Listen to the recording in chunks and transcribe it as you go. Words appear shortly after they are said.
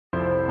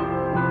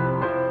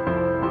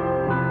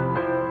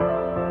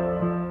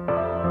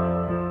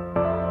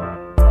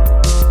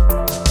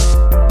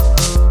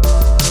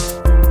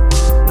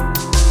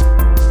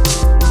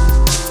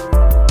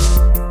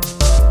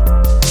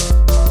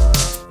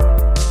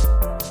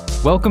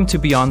Welcome to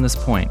Beyond This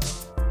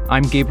Point.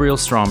 I'm Gabriel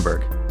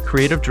Stromberg,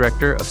 Creative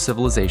Director of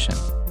Civilization.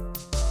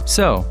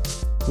 So,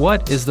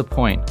 what is the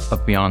point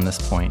of Beyond This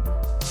Point?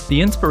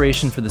 The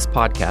inspiration for this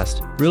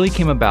podcast really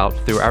came about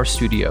through our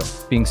studio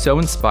being so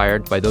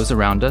inspired by those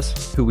around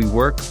us who we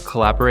work,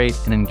 collaborate,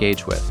 and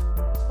engage with.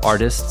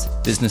 Artists,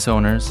 business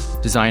owners,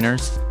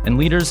 designers, and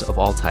leaders of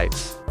all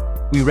types.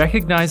 We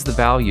recognize the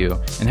value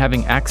in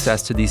having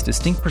access to these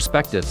distinct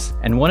perspectives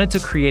and wanted to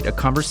create a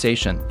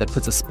conversation that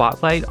puts a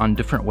spotlight on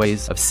different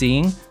ways of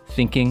seeing,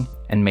 thinking,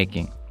 and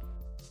making.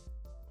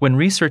 When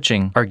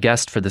researching our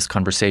guest for this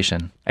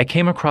conversation, I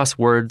came across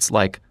words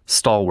like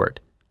stalwart,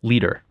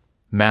 leader,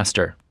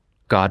 master,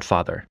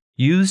 godfather,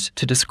 used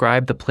to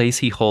describe the place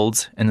he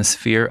holds in the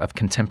sphere of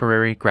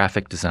contemporary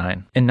graphic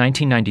design. In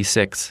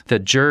 1996, the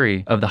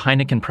jury of the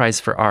Heineken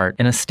Prize for Art,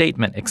 in a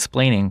statement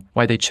explaining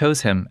why they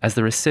chose him as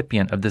the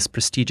recipient of this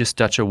prestigious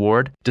Dutch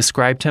award,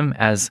 described him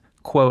as,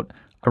 quote,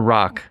 a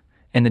rock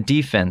in the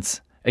defense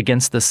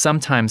against the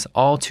sometimes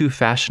all too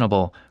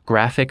fashionable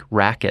graphic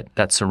racket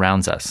that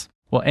surrounds us.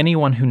 Well,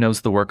 anyone who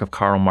knows the work of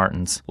Karl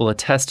Martens will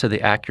attest to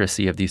the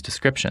accuracy of these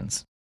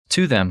descriptions.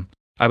 To them,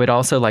 I would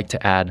also like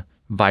to add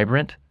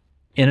vibrant,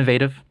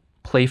 innovative,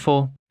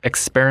 playful,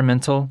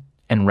 experimental,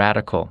 and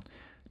radical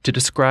to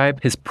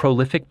describe his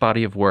prolific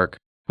body of work,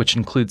 which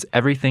includes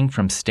everything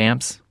from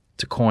stamps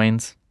to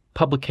coins,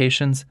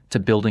 publications to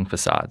building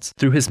facades.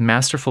 Through his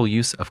masterful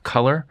use of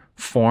color,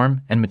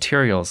 form, and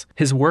materials,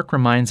 his work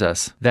reminds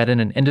us that in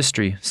an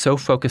industry so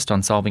focused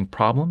on solving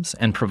problems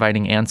and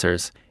providing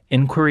answers,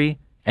 inquiry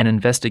and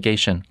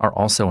investigation are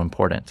also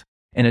important.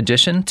 In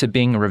addition to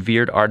being a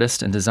revered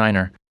artist and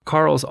designer,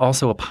 Karl is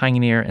also a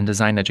pioneer in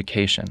design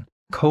education,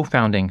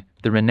 co-founding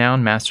the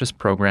renowned master's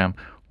program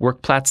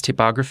Werkplaats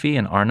Typography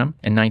in Arnhem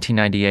in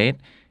 1998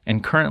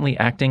 and currently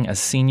acting as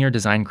senior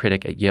design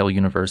critic at Yale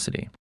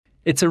University.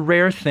 It's a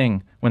rare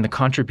thing when the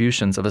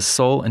contributions of a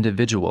sole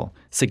individual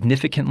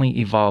significantly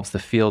evolves the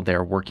field they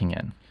are working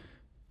in.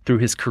 Through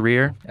his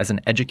career as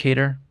an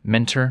educator,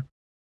 mentor,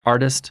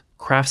 artist,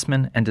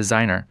 craftsman, and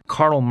designer,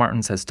 Karl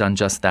Martens has done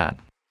just that.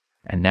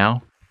 And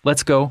now,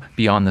 let's go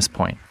beyond this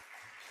point.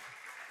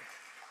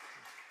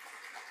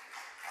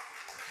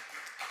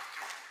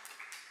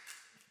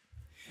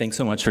 Thanks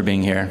so much for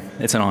being here.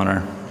 It's an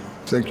honor.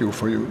 Thank you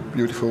for your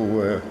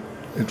beautiful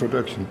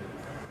introduction.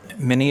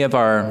 Many of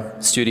our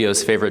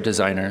studio's favorite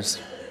designers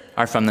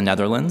are from the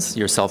Netherlands,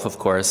 yourself, of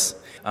course.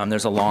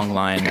 There's a long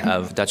line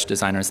of Dutch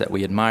designers that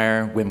we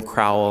admire: Wim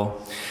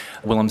Krauwel,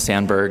 Willem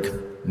Sandberg,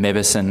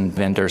 Mevis and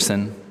Van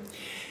Dersen.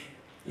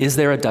 Is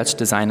there a Dutch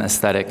design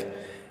aesthetic?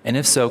 And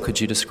if so, could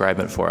you describe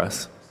it for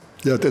us?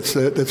 Yeah,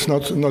 that's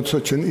not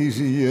such an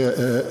easy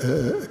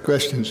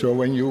question. So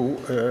when you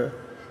are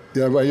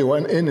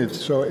in it,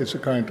 so it's a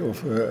kind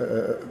of.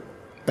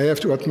 I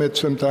have to admit,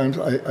 sometimes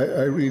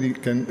I really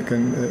can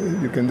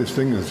you can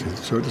distinguish it.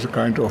 So it's a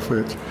kind of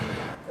it,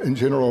 in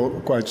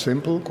general, quite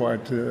simple,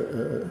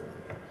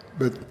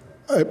 but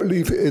I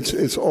believe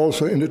it's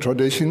also in the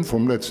tradition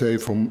from, let's say,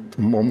 from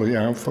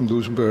Mondrian, from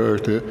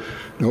Duesenberg.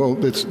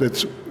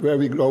 That's where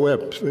we grow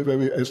up.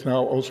 It's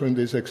now also in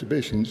this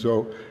exhibition.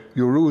 So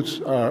your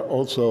roots are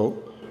also.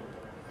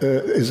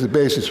 Is the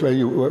basis where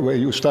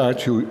you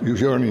start your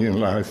journey in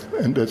life,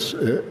 and that's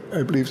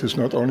I believe that's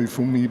not only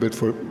for me but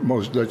for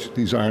most Dutch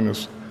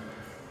designers.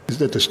 Is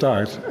that the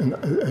start, and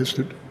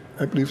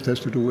I believe it has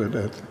to do with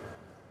that.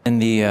 In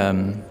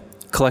the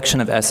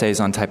collection of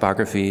essays on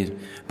typography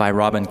by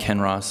Robin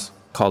Kenros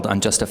called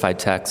Unjustified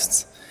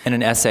Texts, in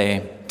an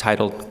essay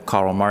titled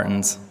Karl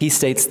Martens, he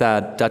states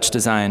that Dutch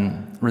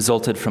design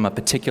resulted from a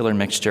particular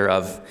mixture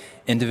of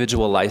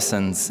individual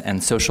license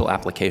and social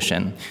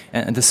application.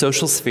 And the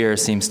social sphere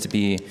seems to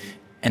be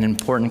an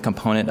important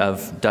component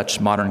of Dutch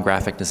modern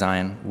graphic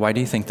design. Why do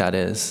you think that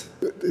is?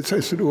 It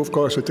has to do, of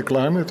course, with the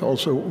climate,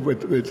 also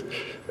with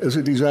as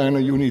a designer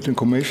you need a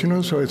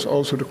commissioner, so it's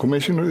also the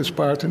commissioner is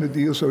part in the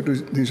deal. So the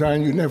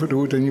design, you never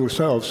do it in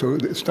yourself. So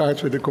it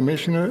starts with the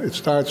commissioner, it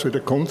starts with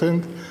the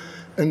content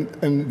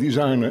and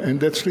designer, and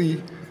that's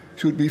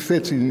should be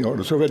fit in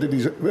order. So when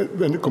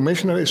the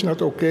commissioner is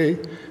not okay,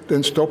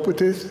 then stop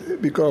with it,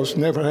 because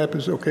never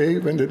happens okay.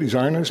 When the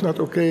designer is not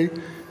okay,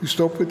 you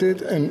stop with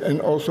it,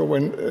 and also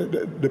when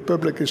the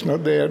public is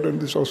not there, then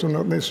it's also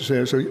not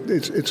necessary. So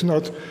it's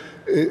not.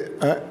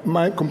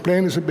 My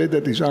complaint is a bit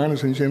that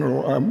designers in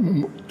general are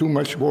too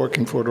much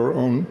working for their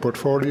own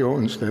portfolio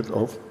instead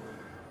of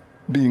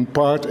being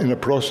part in a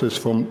process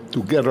from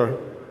together,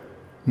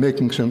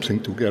 making something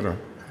together.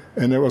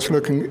 And I was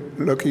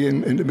lucky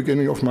in the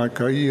beginning of my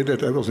career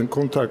that I was in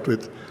contact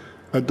with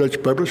a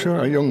Dutch publisher,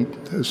 a young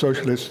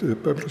socialist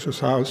publisher's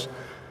house,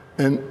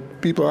 and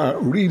people are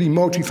really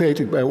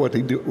motivated by what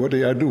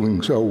they are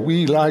doing. So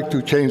we like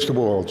to change the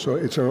world. So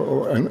it's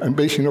an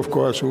ambition, of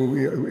course,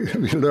 we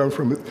learn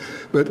from it.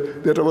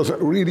 But that was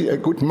really a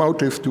good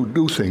motive to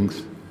do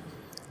things.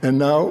 And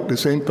now the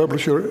same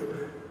publisher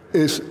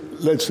is,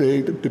 let's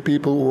say, the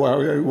people who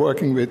are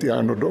working with, they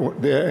are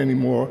not there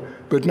anymore.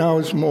 But now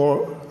it's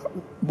more.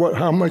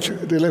 How much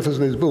delivers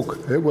this book?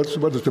 What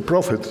is the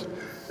profit?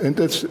 And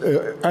that's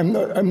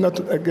I'm not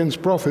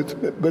against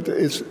profit, but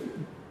it's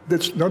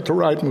that's not the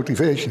right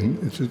motivation.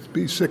 It should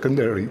be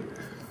secondary.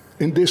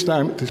 In this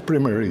time, it is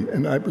primary,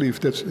 and I believe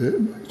that's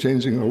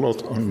changing a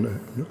lot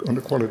on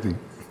the quality.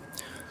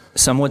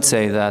 Some would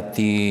say that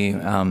the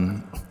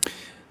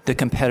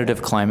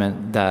competitive climate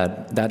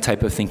that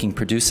type of thinking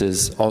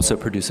produces also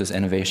produces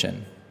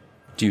innovation.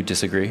 Do you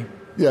disagree?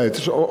 Yeah,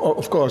 it's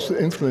of course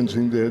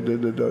influencing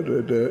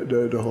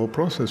the whole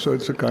process. So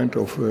it's a kind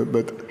of,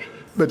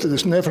 but it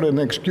is never an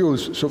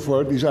excuse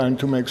for design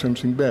to make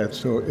something bad.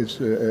 So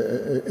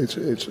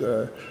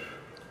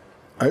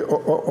I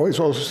always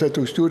also said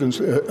to students,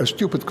 a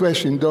stupid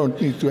question don't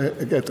need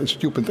to get a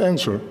stupid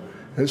answer.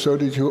 And so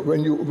that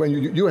when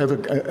you have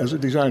as a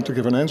designer to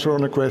give an answer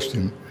on a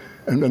question,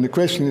 and then the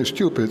question is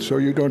stupid, so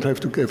you don't have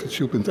to give a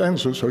stupid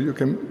answer. So you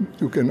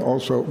can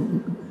also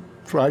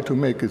try to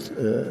make it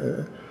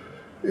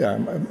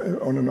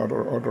on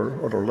another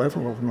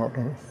level of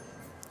another.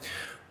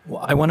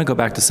 Well, I want to go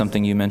back to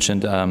something you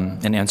mentioned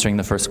in answering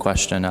the first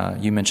question.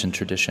 You mentioned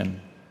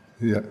tradition.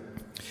 Yeah.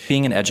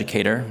 Being an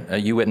educator,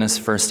 you witness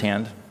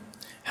firsthand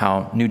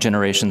how new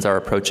generations are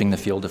approaching the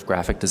field of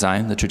graphic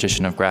design, the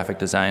tradition of graphic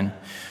design.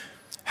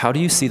 How do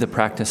you see the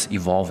practice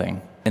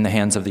evolving in the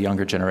hands of the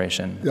younger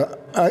generation? Yeah,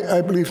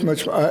 I believe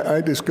much.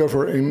 I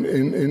discover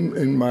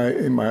in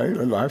my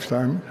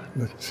lifetime,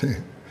 let's say,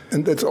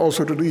 and that's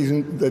also the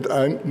reason that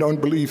I don't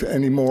believe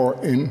anymore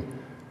in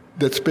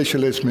that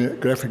specialism,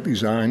 graphic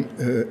design,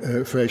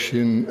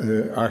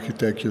 fashion,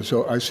 architecture.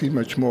 So I see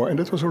much more, and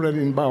that was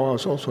already in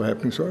Bauhaus also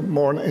happening. So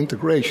more an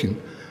integration,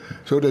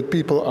 so that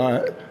people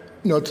are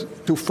not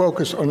to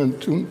focus on a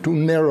too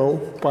narrow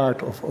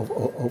part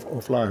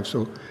of life.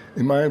 So,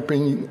 in my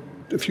opinion,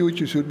 the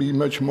future should be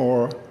much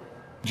more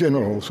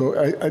general. So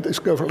I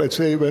discover, let's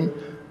say, when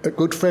a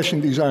good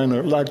fashion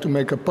designer likes to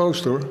make a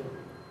poster,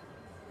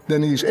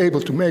 then he's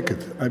able to make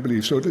it, I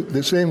believe. So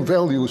the same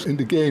values in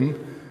the game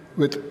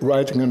with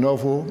writing a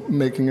novel,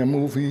 making a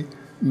movie,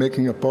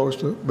 making a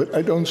poster. But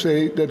I don't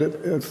say that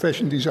a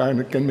fashion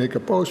designer can make a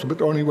poster,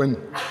 but only when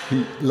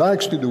he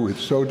likes to do it.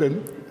 So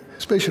then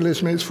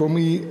specialism is, for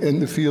me, in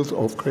the field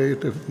of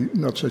creativity,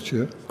 not such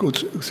a good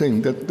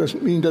thing. That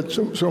doesn't mean that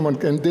someone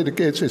can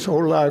dedicate his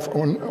whole life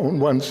on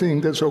one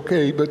thing. That's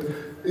okay, but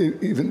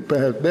even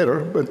perhaps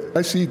better. But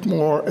I see it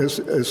more as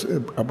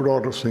a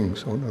broader thing,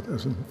 so not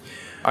as a...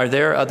 Are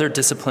there other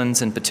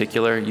disciplines in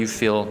particular you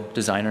feel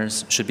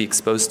designers should be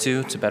exposed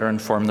to better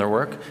inform their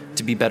work,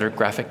 to be better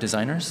graphic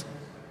designers?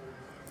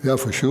 Yeah,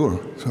 for sure.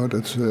 So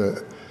that's...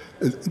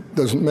 it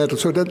doesn't matter.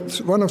 So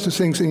that's one of the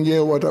things in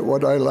Yale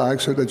what I like,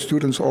 so that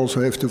students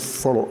also have to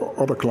follow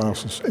other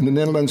classes. In the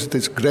Netherlands, it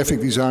is graphic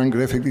design,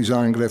 graphic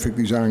design, graphic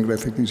design,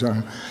 graphic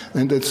design.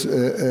 And that's,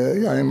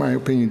 in my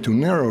opinion, too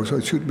narrow. So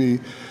it should be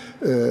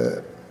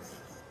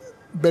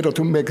better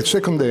to make it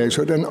secondary.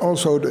 So then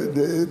also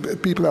the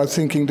people are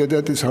thinking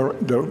that is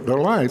their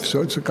life.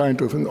 So it's a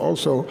kind of, and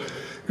also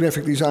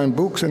graphic design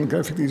books and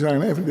graphic design,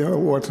 the whole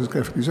world is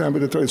graphic design,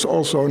 but it's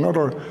also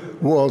another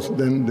world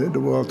than the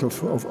world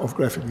of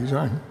graphic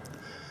design.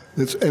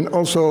 And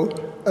also,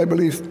 I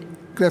believe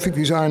graphic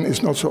design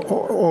is not so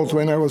old.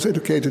 When I was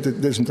educated,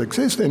 it doesn't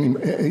exist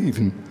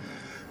even.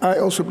 I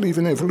also believe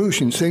in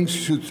evolution. Things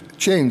should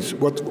change.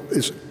 What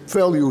is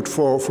valued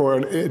for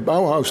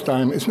Bauhaus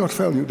time is not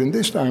valued in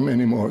this time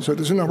anymore. So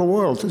there's another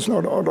world. There's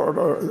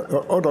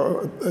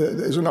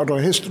another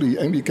history,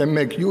 and we can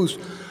make use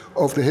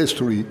of the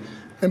history.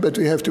 But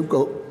we have to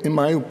go, in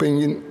my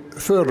opinion,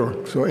 further.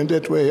 So in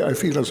that way, I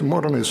feel as a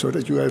modernist, so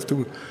that you have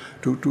to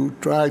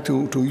try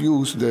to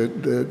use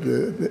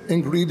the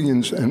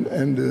ingredients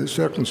and the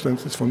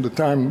circumstances from the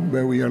time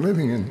where we are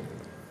living in.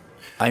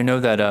 I know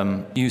that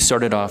you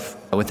started off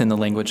within the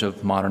language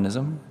of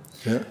modernism,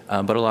 yeah.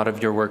 But a lot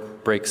of your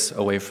work breaks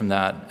away from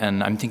that.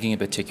 And I'm thinking in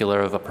particular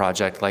of a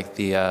project like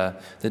the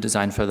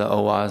design for the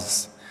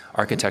OWASP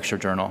architecture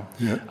journal,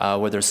 yeah.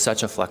 Where there's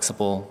such a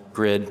flexible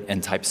grid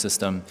and type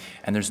system,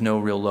 and there's no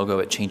real logo.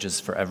 It changes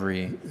for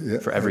every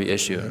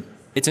issue. Yeah.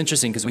 It's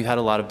interesting because we've had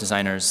a lot of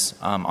designers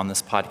on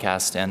this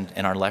podcast and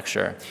in our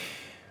lecture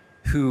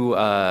who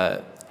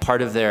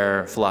part of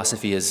their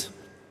philosophy is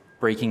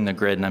breaking the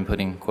grid, and I'm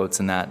putting quotes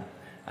in that.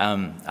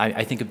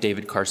 I think of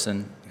David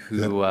Carson,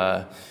 who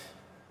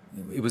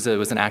it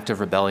was an act of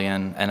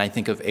rebellion, and I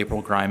think of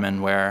April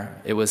Greiman, where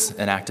it was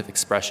an act of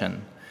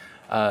expression.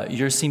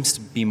 Yours seems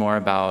to be more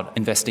about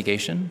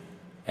investigation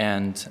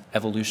and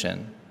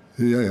evolution.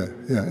 Yeah,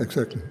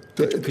 exactly.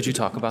 Could you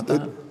talk about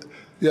that?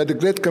 The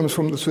grid comes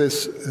from the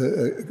Swiss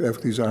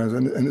graphic designers,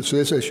 and the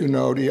Swiss, as you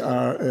know, they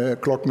are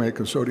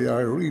clockmakers, so they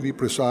are really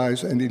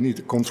precise and they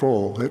need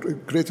control.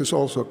 Grid is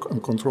also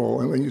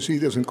control, and when you see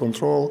this in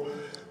control,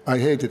 I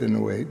hate it in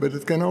a way, but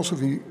it can also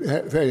be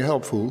very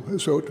helpful.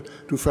 So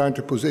to find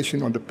the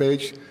position on the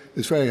page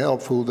is very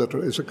helpful that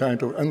there is a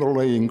kind of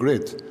underlying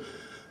grid.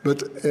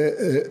 But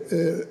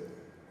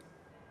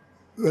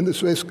when the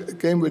Swiss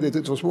came with it,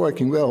 it was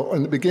working well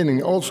in the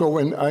beginning. Also,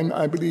 when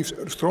I believe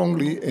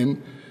strongly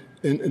in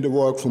the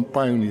work from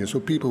pioneers, so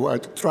people who are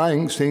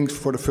trying things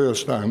for the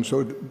first time.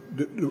 So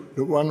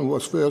the one who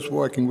was first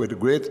working with the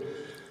grid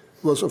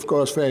was, of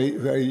course,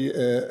 very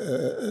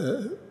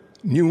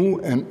new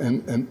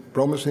and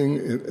promising.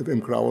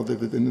 Wim Krauwel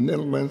did it in the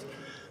Netherlands.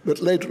 But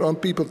later on,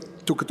 people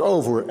took it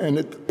over, and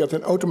it got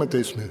an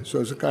automatism. So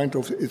it's a kind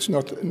of, it's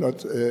not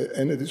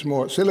and it is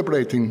more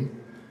celebrating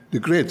the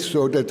grid,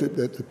 so that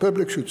the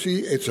public should see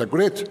it's a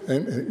grid,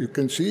 and you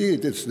can see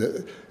it.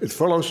 It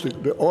follows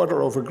the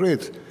order of a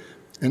grid,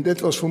 and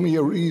that was for me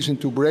a reason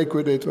to break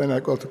with it when I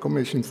got the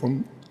commission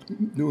from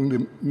doing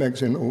the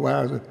magazine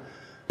Oase.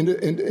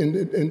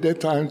 In that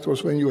time, it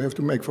was when you have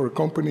to make for a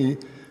company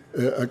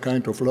a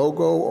kind of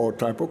logo or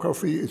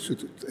typography. It's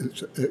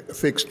a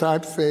fixed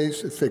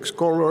typeface, a fixed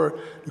color.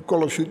 The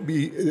color should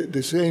be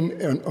the same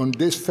on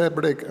this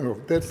fabric or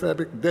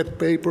that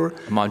paper.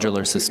 A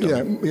modular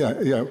system.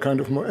 Yeah, kind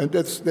of more. And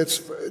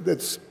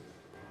that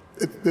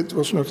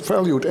was not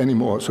valued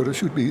anymore. So there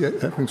should be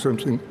having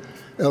something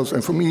else.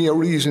 And for me, a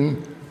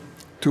reason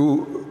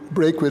to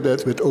break with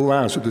that with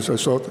Oase. So I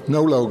thought,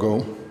 no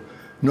logo,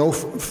 no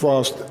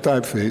fast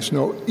typeface.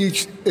 No,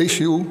 each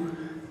issue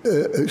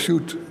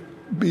should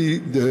be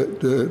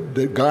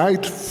the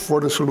guide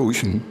for the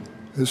solution,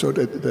 so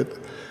that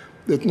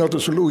not a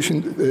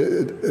solution.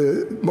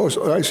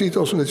 I see it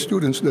also with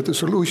students that the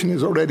solution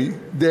is already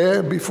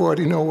there before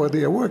they know what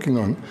they are working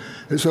on.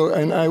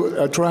 And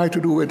I try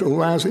to do with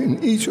Oase.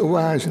 In each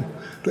Oase,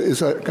 there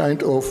is a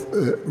kind of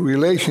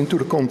relation to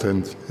the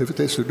content, if it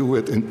has to do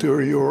with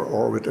interior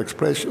or with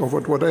expression or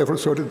with whatever.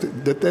 So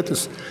that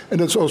is,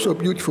 and that's also a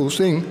beautiful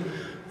thing.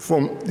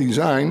 From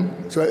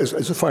design, so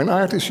as a fine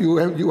artist, you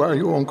are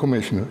your own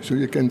commissioner. So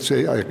you can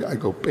say, I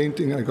go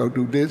painting, I go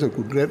do this, I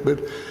go do that.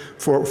 But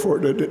for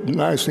the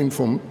nice thing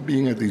from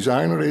being a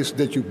designer is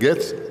that you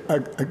get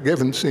a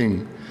given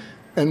thing.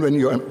 And when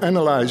you're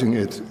analyzing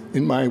it,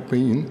 in my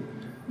opinion,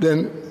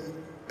 then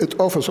it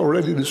offers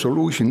already the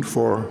solution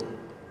for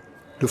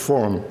the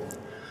form.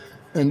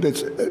 And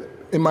that's,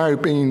 in my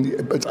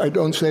opinion, but I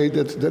don't say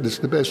that is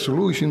the best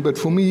solution, but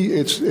for me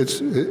it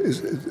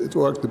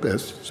worked the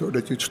best. So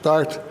that you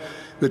start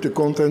with the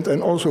content,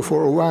 and also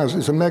for Oase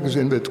is a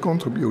magazine with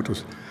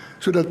contributors,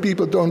 so that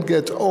people don't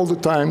get all the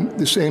time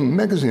the same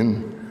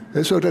magazine,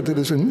 and so that it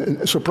is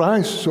a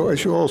surprise. So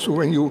as you also,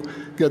 when you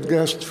get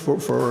guests for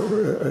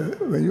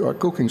when you are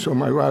cooking, so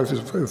my wife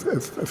is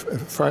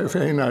a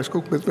very nice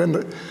cook, but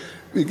when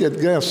we get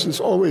guests, it's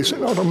always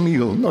another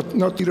meal,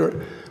 not either.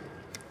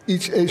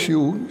 Each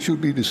issue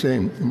should be the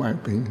same, in my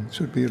opinion. It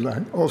should be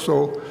aligned.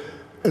 Also,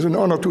 as an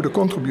honor to the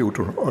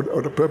contributor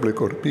or the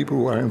public or the people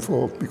who are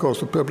involved, because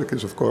the public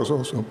is, of course,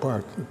 also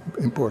an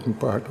important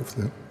part of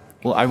the...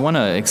 Well, I want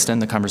to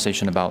extend the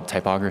conversation about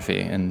typography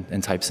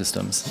and type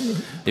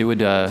systems. It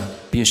would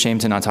be a shame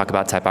to not talk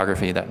about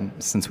typography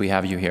since we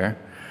have you here.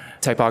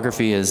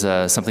 Typography is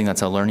something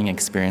that's a learning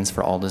experience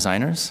for all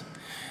designers.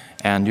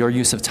 And your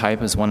use of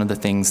type is one of the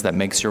things that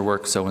makes your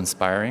work so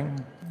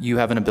inspiring. You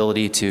have an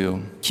ability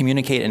to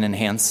communicate and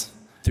enhance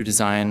through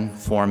design,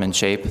 form, and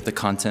shape the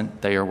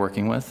content that you're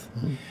working with.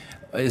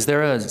 Mm-hmm. Is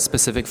there a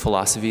specific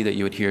philosophy that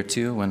you adhere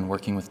to when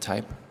working with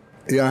type?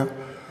 Yeah,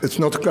 it's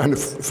not a kind of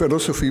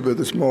philosophy, but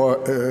it's more...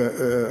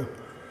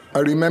 I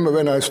remember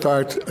when I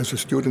started as a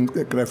student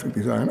graphic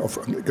design,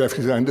 graphic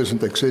design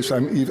doesn't exist.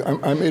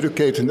 I'm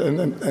educated,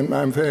 and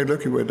I'm very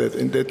lucky with that.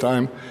 In that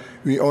time,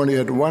 we only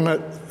had one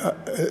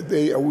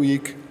day a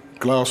week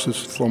classes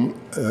from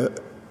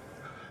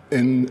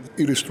in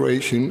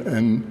illustration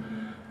and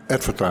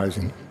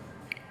advertising.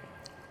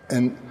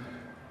 And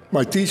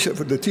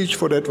the teacher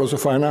for that was a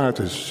fine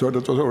artist, so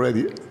that was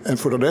already. And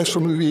for the rest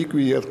of the week,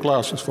 we had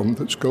classes from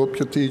the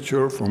sculpture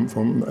teacher,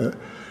 from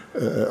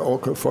all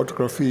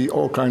photography,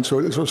 all kinds. So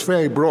it was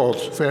very broad,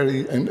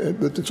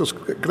 but it was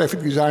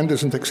graphic design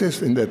doesn't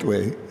exist in that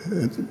way,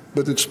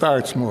 but it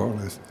starts more or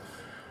less.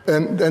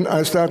 And then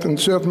I start. In a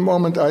certain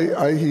moment,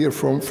 I hear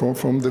from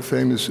the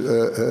famous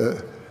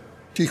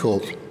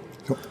Tschichold,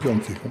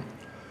 John Tschichold.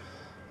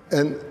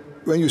 And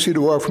when you see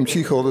the work from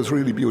Tschichold, it's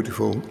really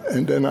beautiful.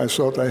 And then I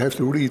thought I have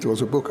to read. It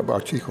was a book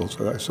about Tschichold,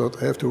 so I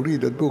thought I have to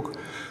read that book.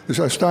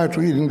 So I started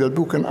reading that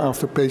book, and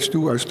after page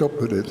 2, I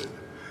stopped with it.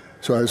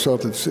 So I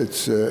thought it's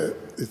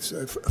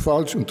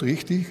falsch und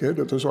richtig.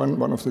 That was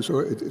one of the. So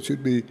it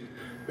should be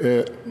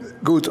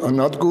good or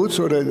not good.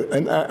 So that,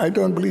 and I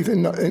don't believe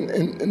in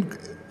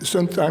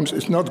sometimes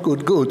it's not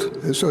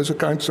good. So it's a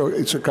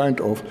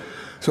kind of.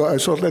 So I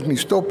thought, let me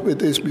stop with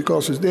this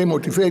because it's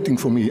demotivating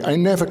for me. I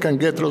never can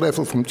get the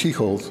level from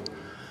Tschichold.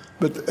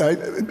 But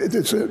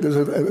there's a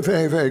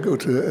very, very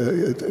good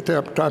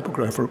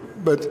typographer,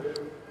 but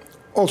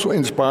also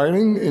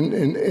inspiring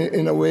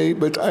in a way,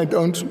 but I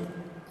don't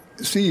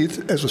see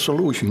it as a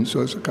solution.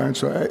 So it's a kind.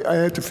 So I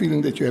had the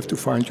feeling that you have to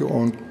find your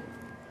own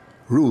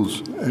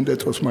rules, and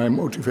that was my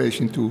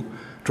motivation to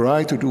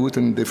try to do it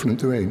in a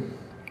different way.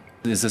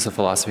 Is this a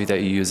philosophy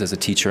that you use as a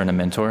teacher and a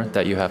mentor,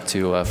 that you have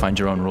to find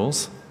your own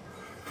rules?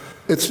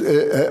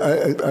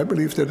 I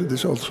believe that it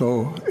is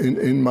also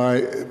in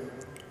my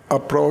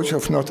approach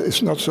of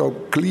it's not so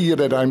clear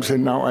that I'm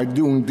saying now I'm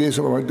doing this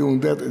or I'm doing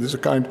that. It is a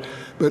kind,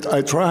 but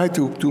I try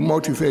to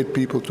motivate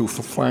people to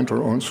find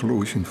their own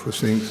solution for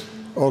things.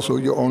 Also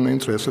your own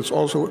interests. It's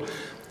also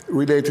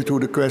related to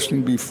the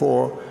question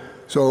before.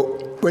 So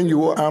when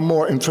you are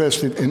more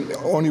interested in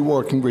only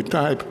work with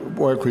type.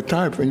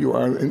 When you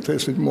are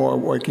interested more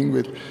working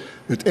with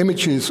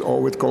images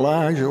or with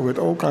collage or with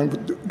all kinds,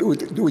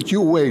 do it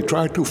your way.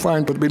 Try to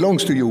find what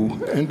belongs to you,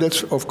 and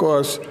that's of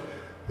course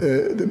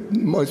the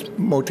most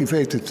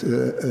motivated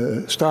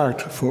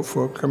start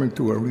for coming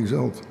to a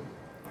result.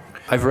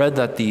 I've read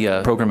that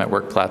the program at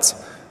Werkplaats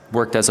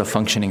worked as a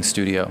functioning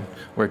studio,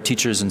 where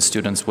teachers and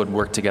students would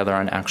work together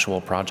on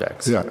actual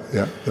projects. Yeah,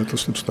 that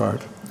was the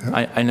start.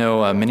 Yeah. I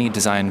know many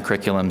design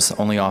curriculums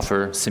only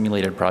offer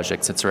simulated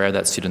projects. It's rare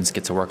that students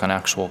get to work on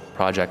actual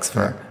projects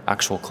for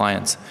actual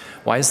clients.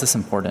 Why is this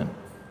important?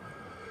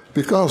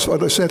 Because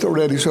what I said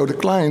already, so the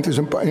client is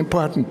an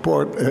important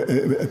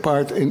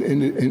part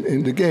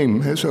in the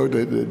game. So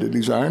the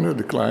designer,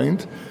 the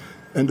client,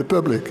 and the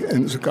public,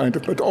 and it's a kind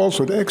of, but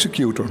also the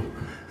executor.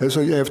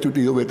 So you have to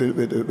deal with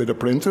a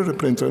printer. The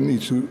printer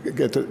needs to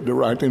get the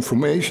right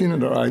information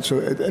and the right. So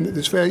and it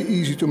is very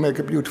easy to make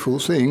a beautiful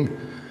thing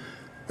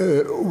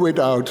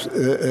without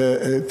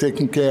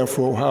taking care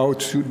for how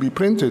it should be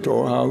printed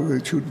or how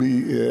it should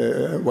be,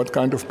 what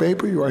kind of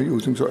paper you are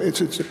using. So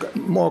it's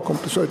more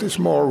so it's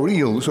more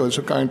real. So it's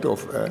a kind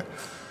of,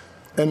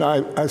 and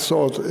I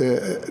thought,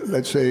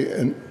 let's say,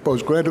 a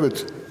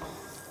postgraduate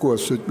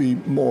course should be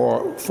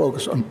more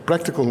focused on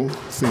practical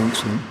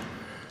things.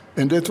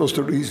 And that was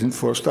the reason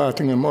for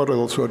starting a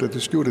model so that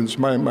the students,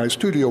 my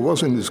studio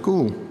was in the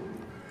school.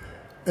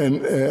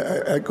 And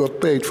I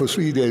got paid for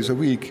 3 days a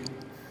week.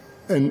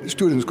 And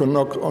students could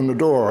knock on the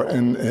door,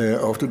 and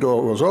the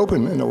door was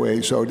open in a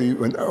way. So they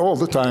went all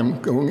the time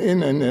going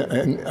in, and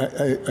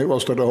I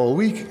was there the whole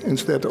week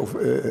instead of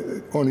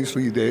only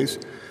 3 days.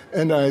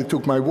 And I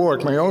took my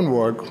own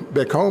work,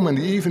 back home in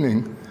the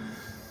evening.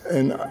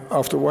 And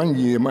after 1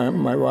 year,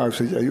 my wife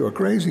said, "Yeah, you are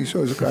crazy."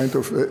 So it's a kind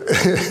of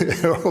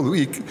whole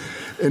week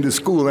in the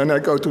school. And I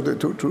go to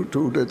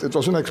it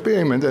was an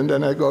experiment. And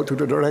then I go to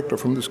the director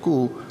from the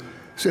school,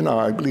 say, "No,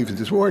 I believe it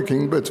is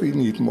working, but we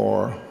need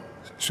more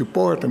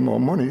support and more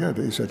money." Yeah,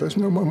 they said, "There's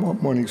no more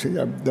money." I said,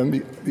 "Yeah, then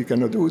we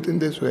cannot do it in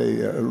this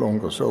way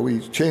longer." So we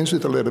changed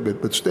it a little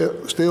bit, but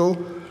still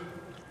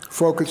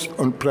focused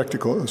on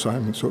practical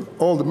assignments. So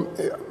all the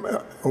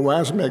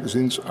OASE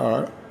magazines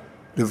are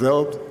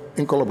developed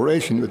in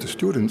collaboration with the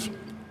students.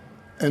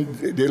 And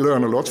they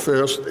learn a lot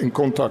first in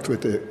contact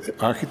with the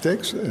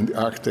architects. And the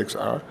architects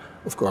are,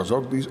 of course,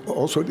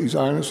 also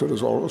designers, so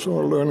there's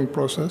also a learning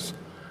process.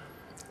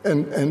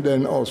 And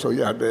then also,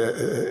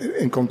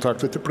 in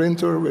contact with the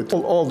printer, with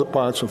all the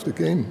parts of the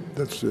game.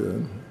 That's.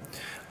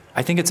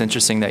 I think it's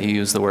interesting that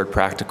you use the word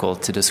practical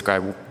to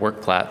describe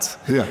Werkplaats.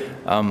 Yeah.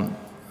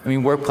 I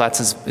mean,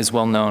 Werkplaats is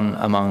well known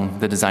among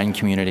the design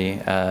community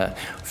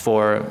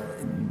for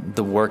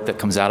the work that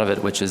comes out of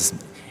it, which is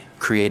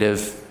creative,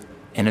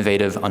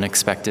 innovative,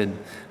 unexpected.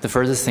 The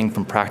furthest thing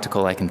from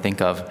practical I can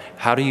think of.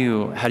 How do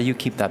you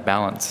keep that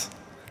balance?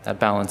 That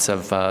balance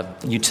of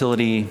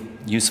utility,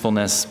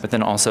 usefulness, but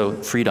then also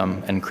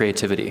freedom and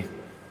creativity.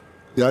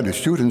 Yeah, the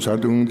students are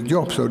doing the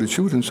job. So the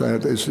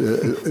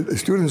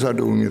students are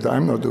doing it.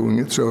 I'm not doing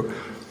it. So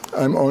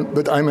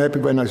but I'm happy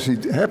when I see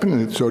it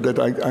happening. So that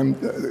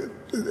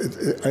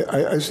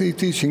I see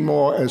teaching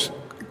more as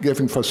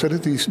giving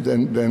facilities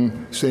than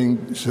saying,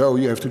 "So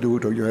you have to do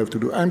it or you have to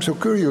do it." I'm so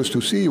curious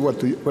to see what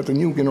the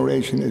new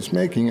generation is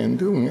making and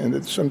doing, and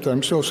it's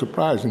sometimes so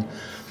surprising.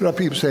 There are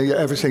people saying,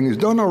 "Yeah, everything is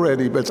done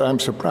already," but I'm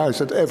surprised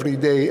that every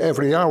day,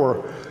 every hour,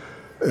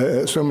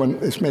 someone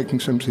is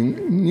making something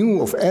new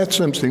or add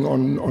something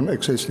on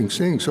existing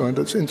things. So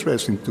that's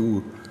interesting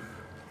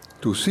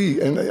to see.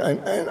 And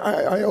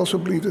I also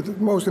believe that the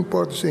most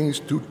important thing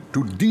is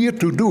to dare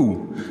to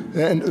do.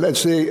 And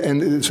let's say,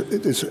 and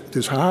it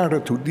is harder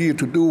to dare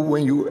to do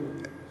when you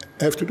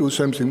have to do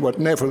something what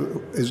never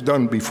is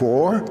done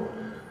before,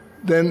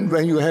 than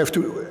when you have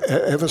to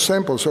have a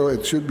sample. So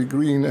it should be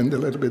green and a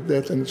little bit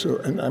that,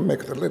 and I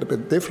make it a little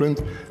bit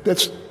different.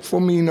 That's for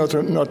me not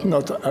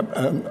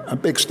a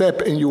big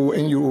step in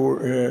your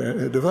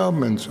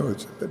development. So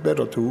it's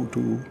better to.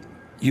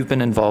 You've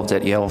been involved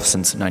at Yale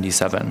since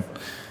 '97.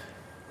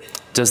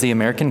 Does the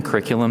American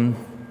curriculum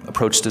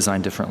approach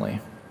design differently?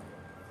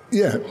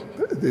 Yeah,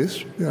 it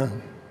is. Yeah,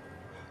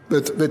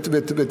 but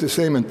with the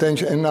same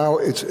intention. And now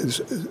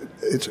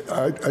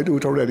I do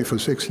it already for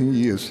 16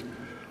 years,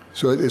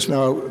 so it is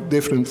now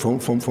different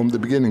from the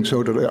beginning.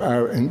 So there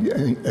are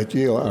at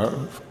Yale are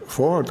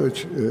 4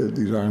 Dutch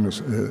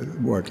designers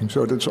working.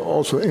 So that's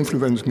also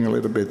influencing a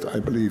little bit, I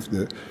believe.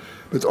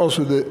 But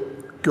also the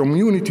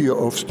community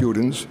of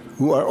students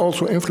who are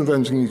also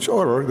influencing each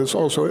other. There's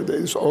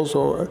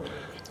also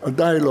a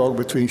dialogue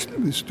between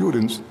the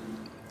students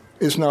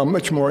is now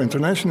much more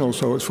international.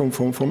 So it's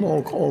from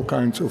all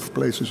kinds of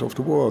places of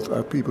the world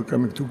are people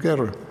coming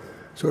together.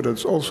 So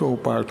that's also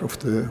part of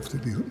the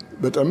deal.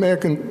 But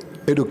American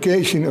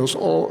education is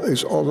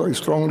also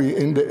strongly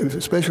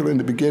especially in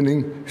the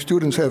beginning.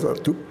 Students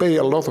have to pay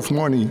a lot of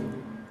money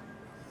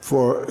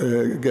for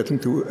getting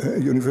to a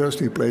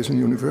university, a place in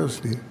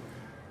university,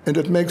 and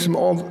that makes them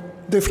all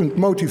different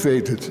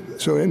motivated.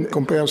 So in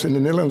comparison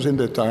in the Netherlands in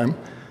that time,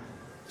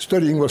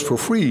 studying was for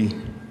free.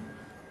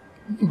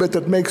 But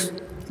that makes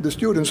the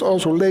students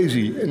also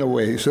lazy in a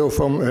way. So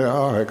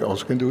I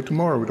also can do it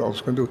tomorrow, but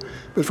also can do.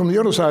 But from the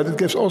other side, it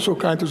gives also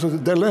kind of a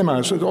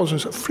dilemma. So it also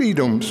has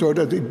freedom, so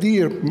that they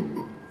dare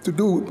to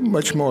do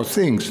much more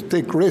things,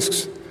 take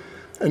risks.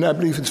 And I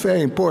believe it's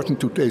very important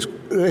to take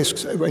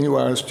risks when you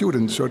are a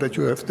student, so that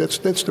you have that's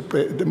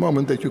the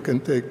moment that you can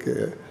take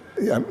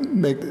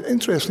make it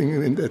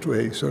interesting in that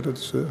way. So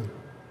that's.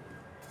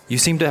 You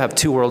seem to have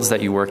two worlds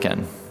that you work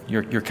in: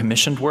 your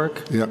commissioned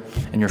work,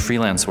 and your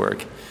freelance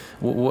work.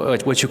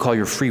 What you call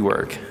your free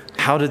work.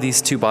 How do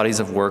these two bodies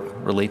of work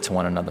relate to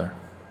one another?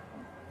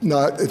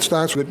 No, it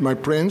starts with my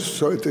prints,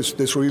 so it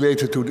is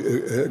related to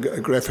the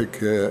graphic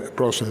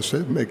process.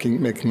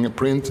 Making a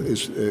print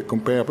is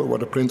comparable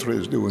what a printer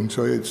is doing.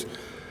 So it's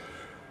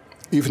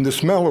even the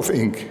smell of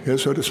ink.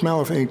 So the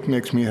smell of ink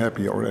makes me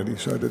happy already.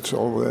 So that's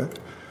all.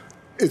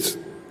 It's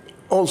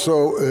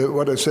also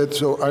what I said.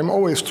 So I'm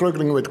always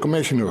struggling with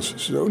commissioners.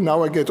 So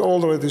now I get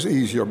older, it is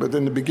easier. But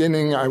in the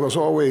beginning,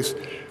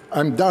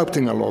 I'm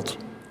doubting a lot.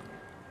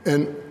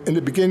 And in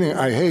the beginning,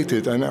 I hate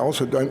it, and I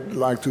also don't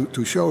like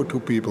to show it to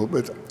people.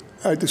 But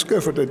I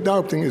discovered that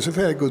doubting is a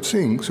very good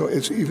thing. So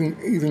it's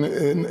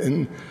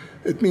even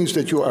it means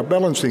that you are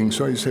balancing.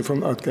 So you say,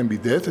 it can be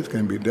that, it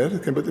can be that,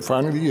 it can. But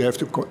finally, you have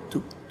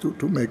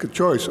to make a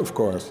choice, of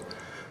course.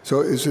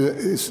 So it's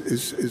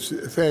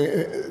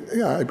very.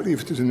 I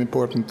believe it is an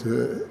important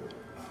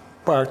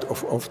part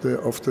of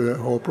the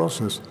whole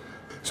process.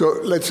 So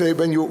let's say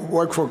when you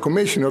work for a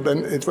commissioner,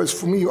 then it was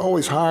for me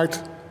always hard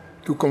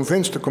to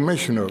convince the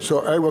commissioner.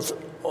 So I was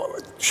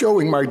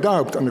showing my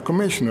doubt on the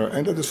commissioner,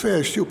 and that is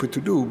very stupid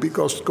to do,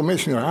 because the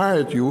commissioner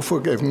hired you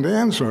for giving the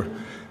answer.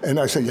 And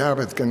I said,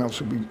 but it can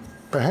also be,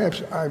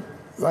 perhaps I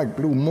like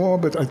blue more,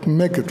 but I can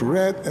make it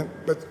red,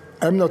 but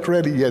I'm not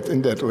ready yet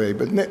in that way.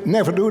 But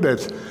never do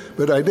that,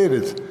 but I did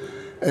it.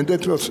 And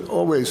that was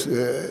always,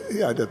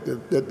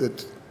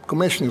 that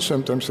commissioners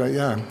sometimes say,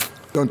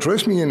 don't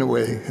trust me in a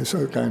way,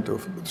 so kind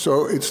of.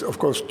 So it's, of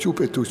course,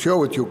 stupid to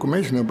show it to your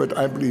commissioner, but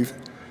I believe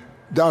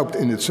doubt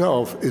in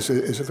itself is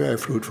a very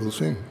fruitful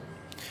thing.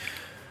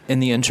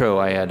 In the intro,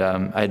 I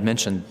had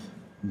mentioned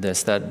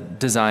this, that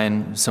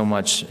design so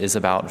much is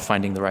about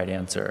finding the right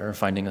answer or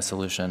finding a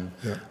solution.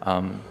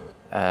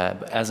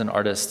 As an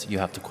artist, you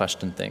have to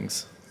question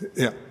things.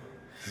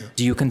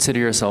 Do you consider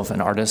yourself an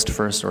artist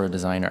first or a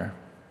designer?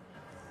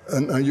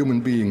 A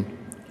human being.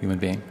 Human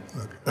being.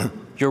 Okay.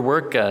 Your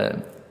work...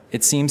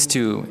 it seems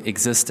to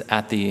exist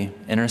at the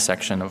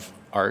intersection of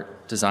art,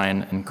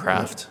 design, and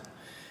craft.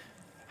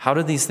 How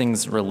do these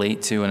things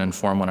relate to and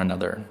inform one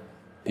another?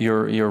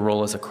 Your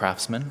role as a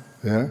craftsman,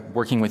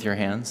 working with your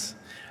hands,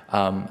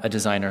 a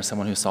designer,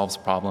 someone who solves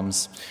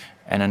problems,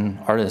 and an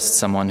artist,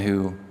 someone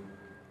who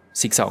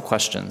seeks out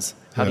questions.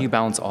 How do you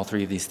balance all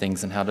three of these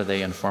things, and how do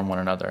they inform one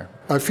another?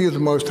 I feel the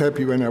most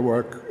happy when I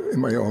work in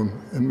my own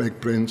and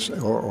make prints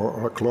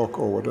or a clock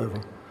or whatever.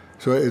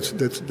 So it's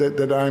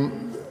that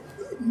I'm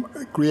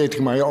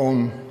creating my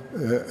own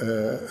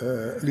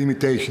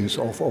limitations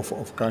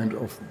of kind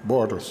of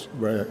borders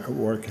where I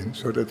work in.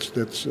 So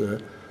that's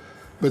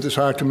but it's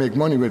hard to make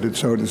money with it.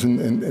 So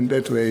in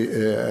that way,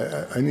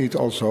 I need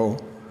also.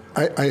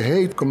 I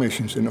hate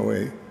commissions in a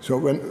way. So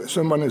when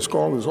someone is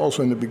called, it's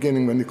also in the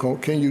beginning when they call,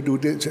 can you do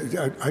this?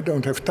 I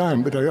don't have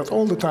time, but I got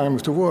all the time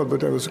of the world. But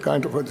there was a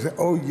kind of,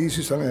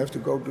 Jesus, then I have to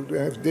go to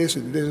have this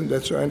and this and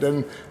that. So, and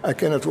then I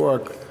cannot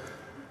work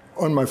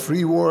on my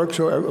free work.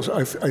 So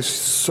I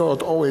saw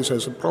it always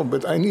as a problem.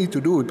 But I need to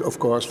do it, of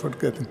course, for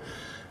getting.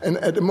 And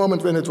at the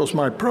moment when it was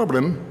my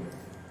problem,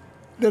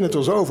 then it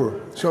was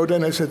over. So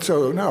then I said,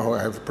 so now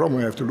I have a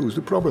problem, I have to lose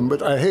the problem.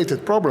 But I hate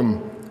that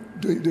problem.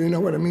 Do you know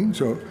what I mean?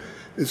 So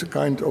it's a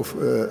kind of,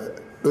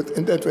 but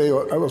in that way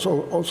I was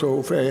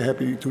also very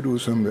happy to do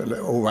some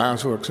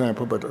OAS, for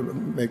example, but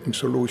making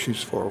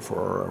solutions for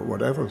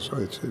whatever. So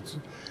it's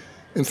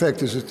in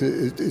fact,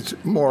 it's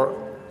more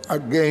a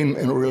game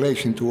in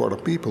relation to other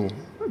people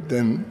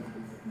than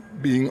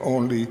being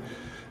only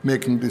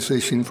making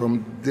decision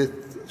from this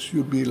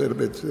should be a little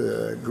bit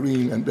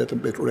green and that a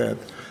bit red.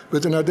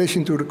 But in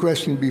addition to the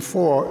question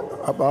before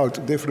about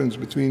the difference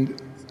between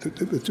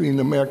the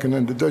American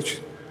and the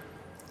Dutch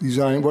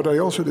design, what I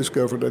also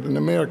discovered that in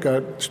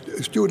America,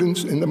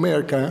 students in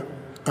America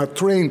are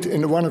trained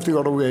in one or the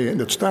other way, and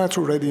that starts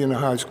already in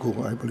high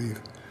school, I believe.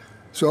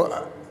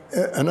 So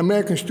an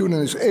American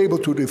student is able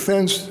to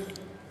defend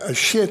a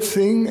shit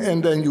thing,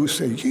 and then you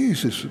say,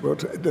 Jesus,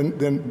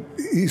 then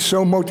he's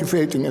so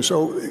motivating and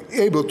so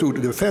able to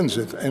defend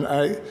it. And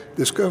I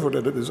discovered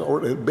that it is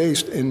already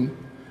based in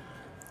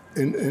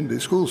the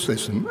school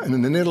system. And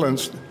in the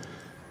Netherlands,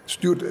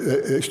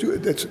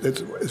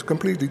 it's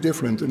completely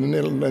different. In the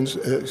Netherlands,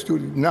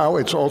 now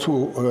it's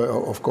also,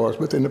 of course,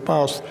 but in the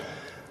past,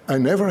 I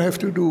never have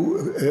to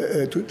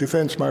do to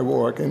defend my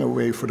work in a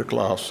way for the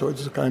class. So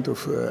it's a kind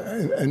of,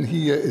 and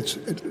here it's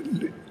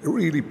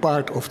really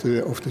part of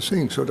the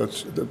thing. So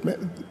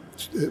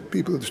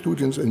people, the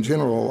students in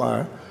general,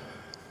 are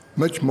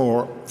much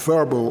more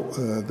verbal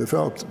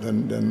developed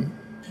than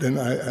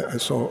I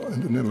saw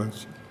in the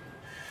Netherlands.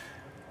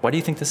 Why do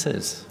you think this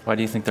is? Why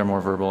do you think they're more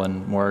verbal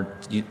and more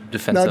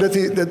defensive? Now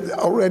that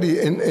already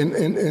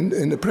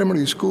in the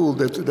primary school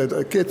that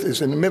a kid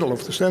is in the middle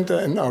of the center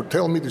and now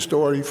tell me the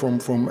story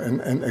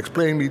and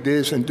explain me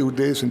this and do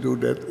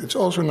that. It's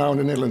also now in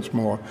the Netherlands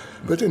more.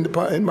 But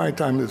in my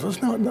time it was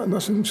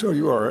nothing. So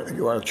you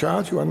are a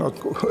child. You are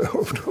not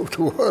over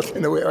the world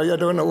in a way. I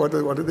don't know what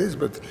it is,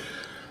 but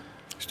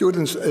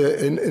students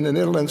in the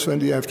Netherlands, when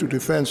they have to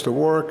defend the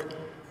work,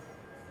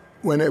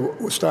 when they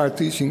start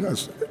teaching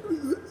us.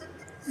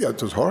 Yeah,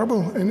 it was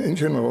horrible in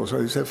general. So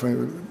he said,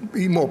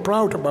 be more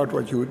proud about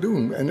what you were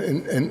doing.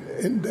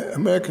 And the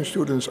American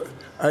students,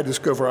 I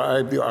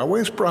discover they are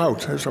always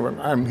proud. So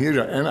I'm here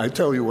and I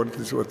tell you what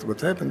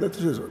happened. That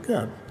is,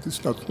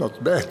 it's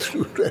not bad to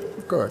do that,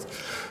 of course.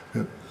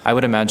 Yeah. I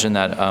would imagine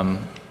that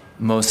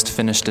most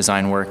finished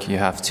design work, you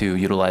have to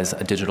utilize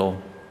a digital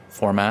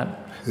format.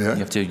 Yeah. You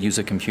have to use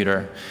a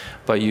computer.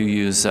 But you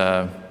use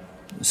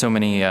so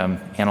many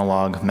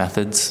analog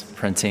methods,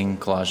 printing,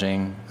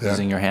 collaging,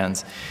 using your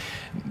hands.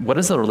 What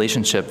is the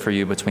relationship for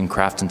you between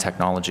craft and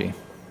technology?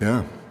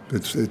 Yeah,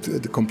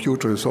 the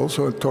computer is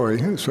also a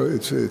toy, so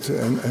it's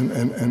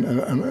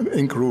an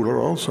ink ruler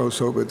also.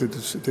 So, but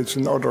it's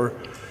another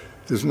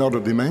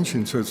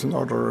dimension. So it's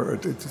another.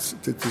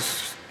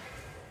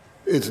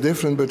 It's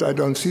different, but I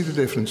don't see the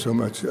difference so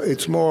much.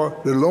 It's more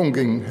the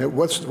longing.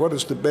 What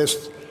is the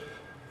best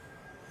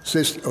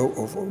system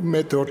of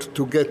method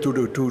to get to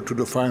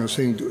the final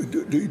thing?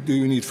 Do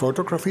you need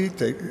photography?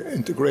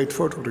 Integrate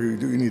photography.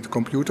 Do you need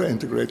computer?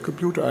 Integrate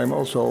computer. I'm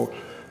also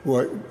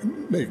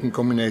making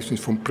combinations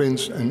from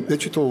prints and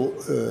digital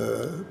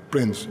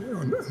prints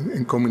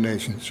in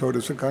combination. So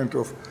there's a kind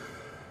of,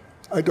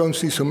 I don't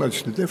see so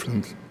much the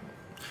difference.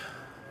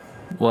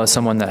 Well, as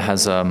someone that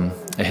has a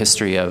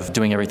history of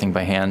doing everything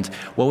by hand,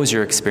 what was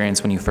your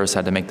experience when you first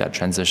had to make that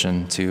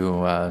transition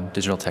to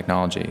digital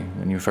technology,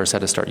 when you first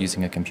had to start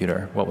using a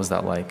computer? What was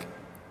that like?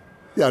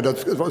 Yeah,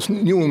 it was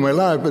new in my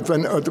life, but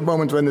at the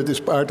moment when it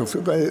is part of,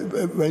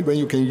 when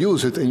you can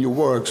use it in your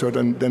work, so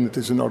then it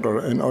is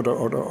another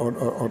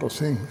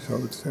thing. So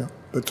it's, yeah.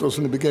 But it was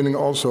in the beginning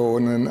also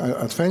an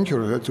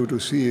adventure to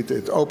see it.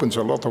 It opens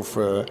a lot of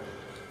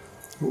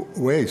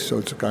ways, so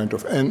it's a kind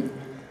of...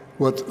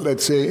 What,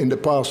 let's say, in the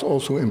past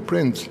also in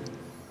print,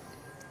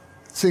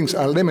 things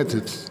are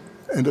limited,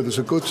 and that is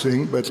a good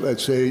thing, but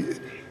let's say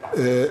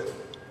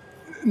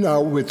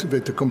now with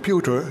the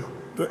computer,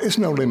 there is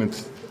no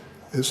limit.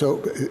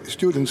 So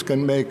students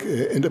can make,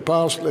 in the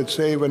past, let's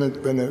say, when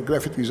a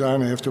graphic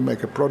designer has to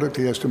make a product,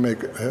 he has to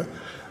make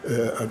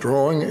a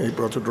drawing. He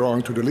brought a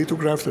drawing to the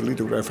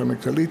lithographer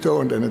makes a litho,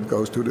 and then it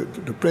goes to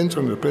the printer,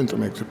 and the printer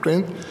makes a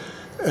print.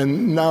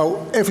 And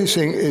now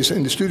everything is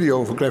in the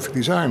studio of a graphic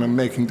designer,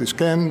 making the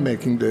scan,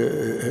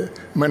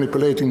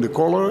 manipulating the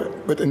color.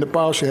 But in the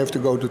past, you have to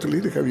go to the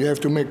lithographer. You have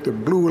to make the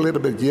blue a little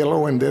bit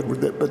yellow,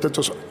 but that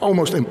was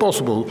almost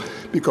impossible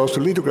because the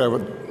lithographer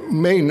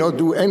may not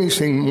do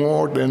anything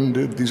more than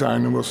the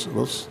designer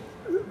was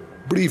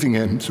briefing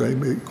him. So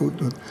he could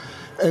not.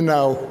 And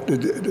now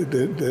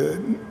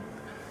the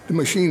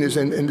machine is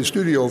in the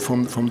studio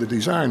from the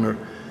designer.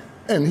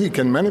 And he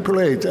can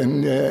manipulate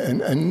and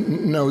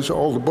knows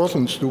all the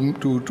buttons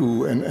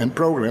and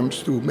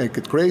programs to make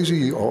it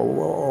crazy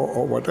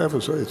or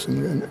whatever. So it's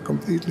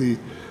completely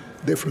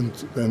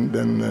different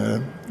than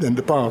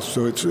the past.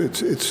 So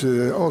it's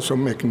also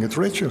making it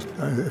richer,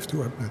 I have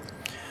to admit.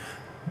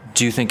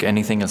 Do you think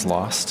anything is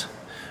lost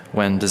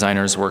when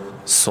designers work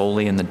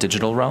solely in the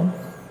digital realm,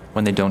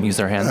 when they don't use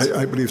their hands?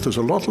 I believe there's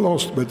a lot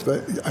lost, but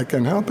I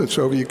can help it.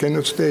 So you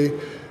cannot stay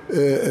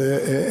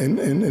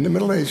in the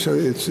Middle Age. So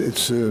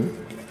it's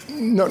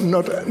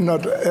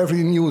not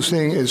every new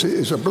thing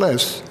is a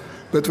bless,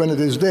 but when it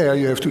is there,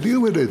 you have to deal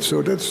with it.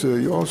 So that's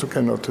you also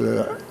cannot.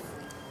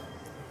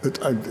 But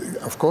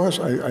of course,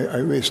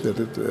 I wish that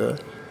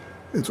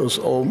it was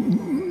all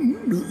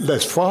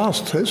less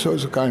fast. So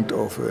it's a kind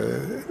of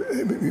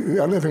we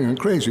are living in a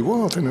crazy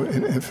world,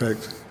 in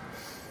fact.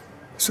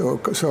 So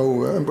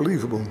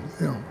unbelievable.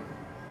 Yeah.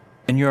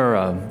 In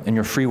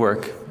your free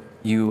work,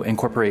 you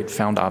incorporate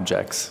found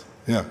objects.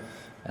 Yeah.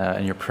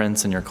 In your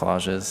prints and your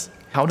collages.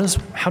 How does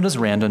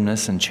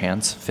randomness and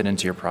chance fit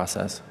into your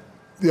process?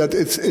 Yeah,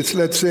 it's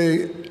let's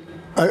say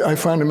I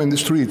find them in the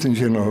street in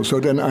general. So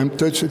then I'm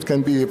touched. It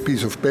can be a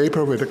piece of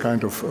paper with a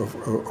kind of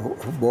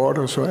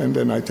border. So and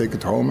then I take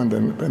it home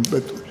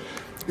but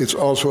it's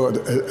also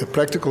a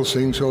practical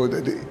thing. So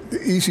the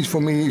easiest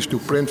for me is to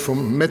print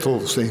from metal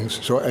things.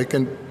 So I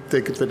can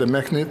take it with a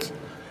magnet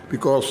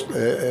because.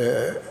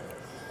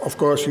 Of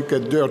course, you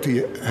get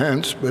dirty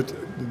hands, but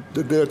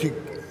the dirty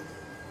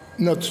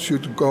not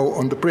should go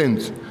on the print.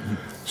 Mm-hmm.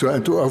 So,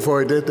 and to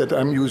avoid that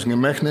I'm using a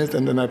magnet,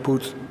 and then I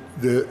put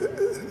the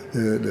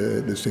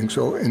thing.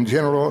 So, in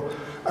general,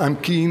 I'm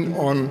keen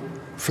on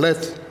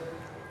flat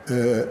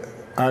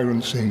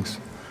iron things.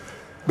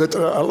 But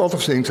a lot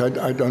of things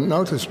I don't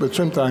notice. But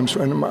sometimes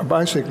when I'm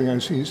bicycling, I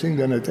see a thing,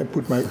 then I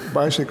put my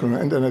bicycle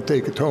and then I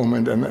take it home,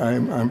 and then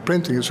I'm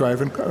printing it. So I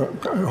have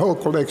a whole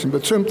collection.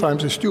 But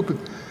sometimes it's stupid.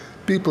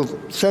 People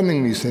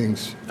sending me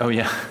things. Oh,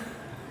 yeah.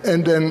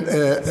 And then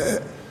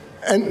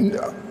And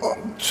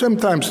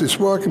sometimes it's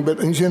working, but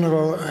in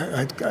general,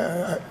 I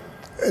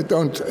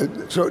don't.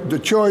 So the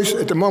choice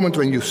at the moment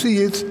when you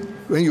see it,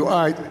 when you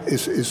are,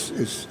 is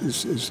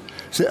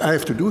say I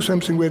have to do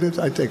something with it.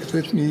 I take it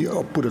with me,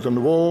 or put it on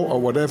the wall,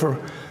 or whatever.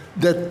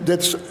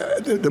 That's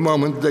the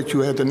moment that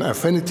you had an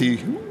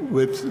affinity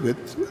with,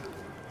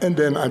 and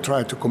then I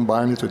try to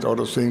combine it with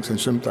other things. And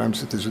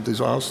sometimes it is a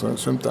disaster, and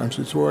sometimes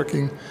it's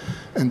working,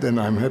 and then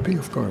I'm happy,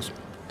 of course.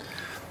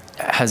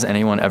 Has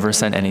anyone ever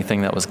said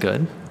anything that was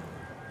good?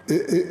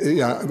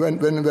 Yeah,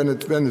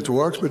 when it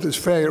works, but it's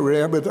very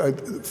rare. But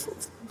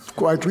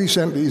quite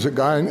recently, is a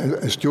guy,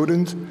 a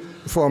student,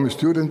 a former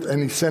student,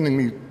 and he's sending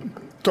me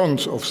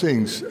tons of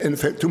things, in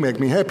fact, to make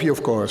me happy,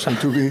 of course, and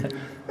to be.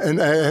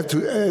 And I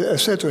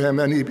said to him,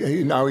 and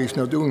now he's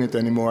not doing it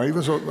anymore. He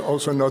was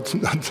also not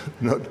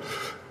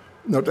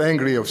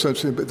angry or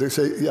something, but they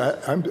say, yeah,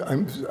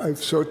 I'm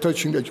so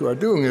touching that you are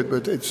doing it,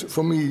 but it's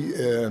for me.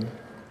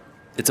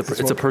 It's a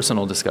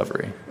personal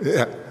discovery.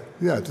 Yeah,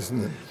 it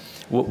isn't it?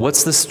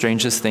 What's the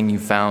strangest thing you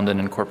found and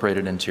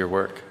incorporated into your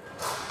work?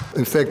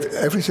 In fact,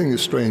 everything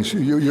is strange.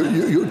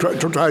 You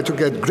try to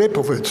get grip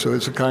of it, so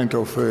it's a kind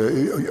of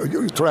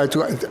you try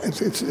to.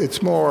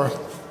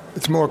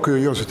 It's more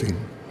curiosity,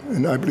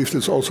 and I believe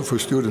that's also for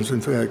students a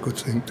very good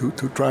thing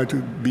to try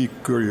to be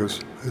curious,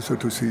 so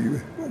to see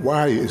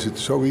why is it.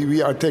 So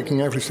we are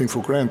taking everything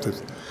for granted.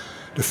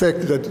 The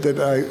fact that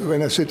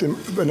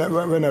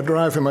when I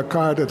drive in my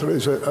car, that there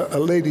is a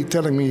lady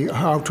telling me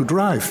how to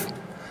drive.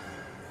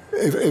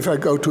 If I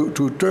go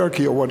to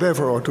Turkey or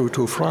whatever, or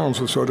to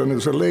France or so, then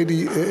there's a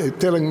lady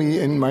telling me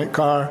in my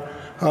car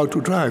how to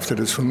drive. That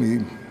is for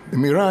me a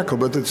miracle,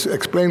 but it's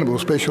explainable,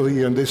 especially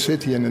here in this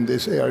city and in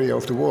this area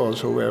of the world,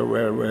 so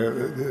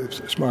where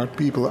smart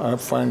people are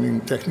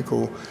finding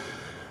technical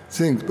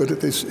things. But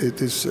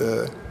it's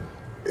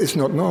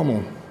not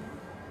normal.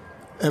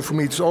 And for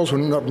me, it's also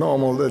not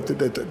normal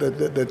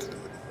that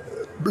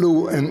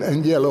blue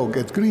and yellow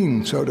get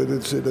green. So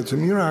that's a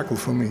miracle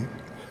for me.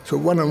 So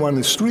 1 and 1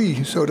 is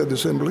 3. So that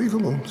is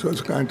unbelievable. So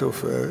it's kind of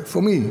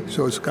for me.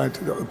 So it's kind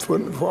of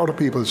for other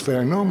people, it's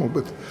very normal.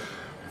 But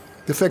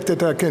the fact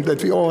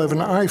that we all have an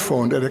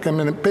iPhone, that I can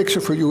make a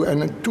picture for you,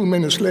 and 2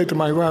 minutes later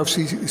my wife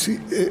sees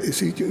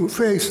your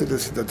face.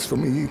 That's for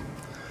me.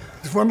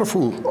 It's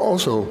wonderful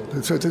also.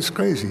 It's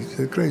crazy. It's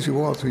a crazy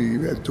world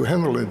to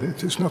handle it.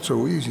 It's not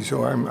so easy.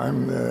 So I'm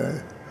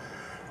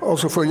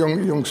also for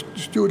young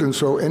students.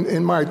 So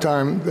in my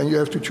time, when you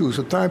have to choose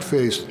a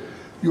typeface,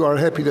 you are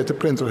happy that the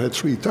printer had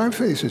 3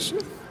 typefaces.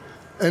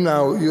 And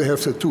now you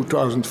have the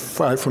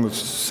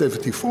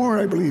 2,574,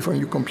 I believe, on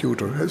your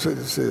computer.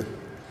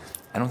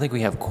 I don't think we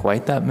have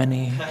quite that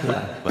many.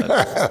 But,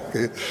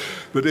 okay.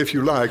 But if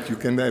you like, you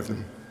can have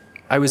them.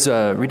 I was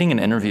reading an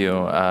interview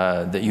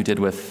that you did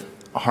with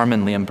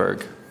Harman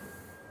Leonberg.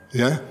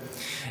 Yeah?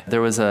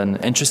 There was an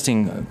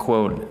interesting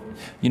quote.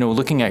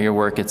 Looking at your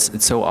work,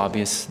 it's so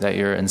obvious that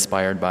you're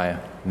inspired by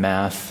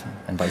math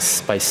and by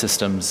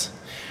systems.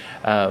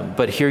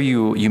 But here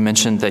you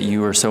mentioned that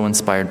you were so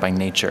inspired by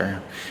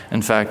nature.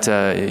 In fact,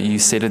 you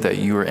stated that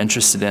you were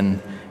interested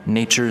in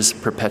nature's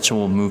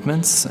perpetual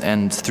movements,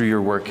 and through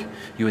your work,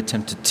 you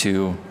attempted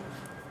to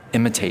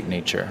imitate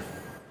nature.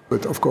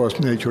 But of course,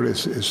 nature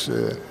is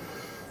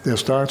there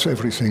starts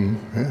everything.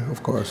 Yeah?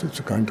 Of course, it's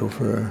a kind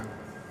of.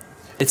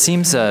 It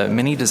seems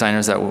many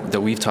designers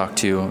that we've talked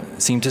to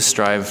seem to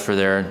strive for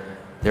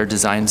their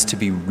designs to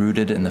be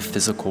rooted in the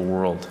physical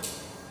world.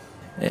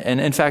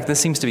 And in fact, this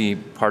seems to be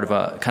part of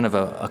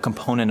a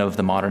component of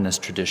the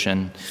modernist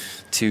tradition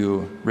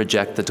to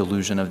reject the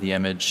delusion of the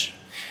image.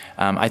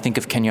 I think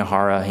of Kenya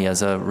Hara. He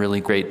has a really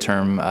great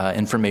term,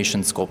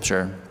 information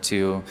sculpture,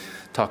 to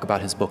talk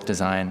about his book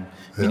design,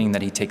 meaning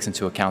that he takes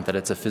into account that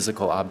it's a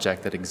physical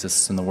object that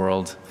exists in the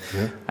world.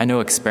 Yeah. I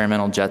know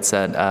Experimental Jet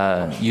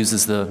Set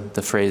uses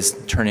the phrase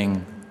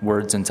turning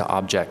words into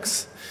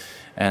objects.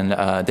 And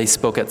they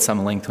spoke at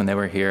some length when they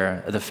were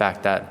here, the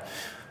fact that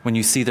when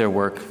you see their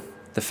work,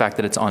 the fact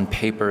that it's on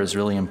paper is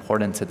really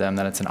important to them,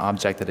 that it's an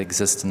object that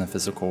exists in the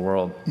physical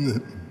world.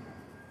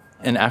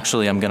 And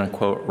actually, I'm going to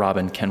quote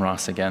Robin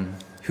Kinross again,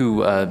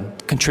 who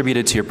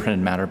contributed to your printed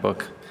matter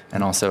book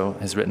and also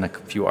has written a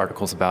few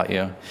articles about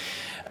you.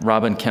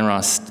 Robin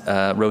Kinross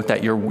wrote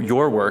that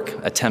your work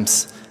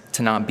attempts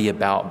to not be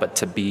about, but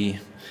to be.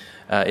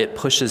 It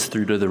pushes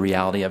through to the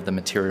reality of the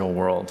material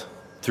world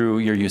through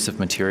your use of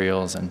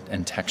materials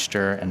and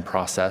texture and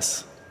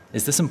process.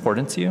 Is this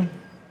important to you?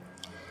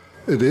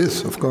 It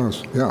is, of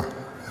course, yeah.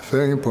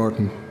 Very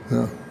important,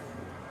 yeah.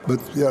 But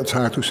yeah, it's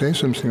hard to say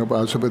something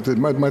about it. But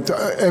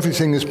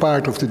everything is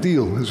part of the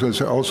deal.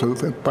 It's also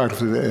part of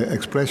the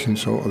expression.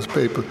 So as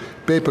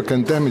paper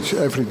can damage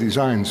every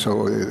design.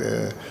 So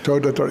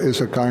that there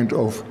is a kind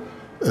of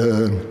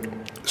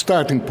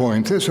starting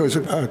point. So it's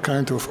a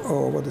kind of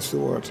what is the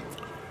word?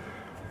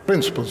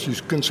 Principles. You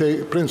can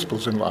say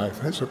principles in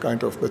life. So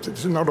kind of, but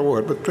it's another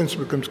word. But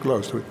principle comes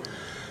close to it.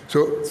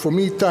 So for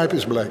me, type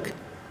is black.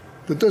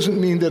 That doesn't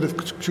mean that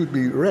it should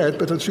be red,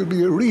 but it should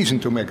be a reason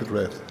to make it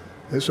red.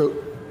 So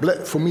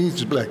black, for me,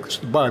 it's black.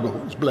 The Bible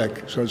is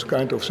black. So it's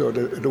kind of, so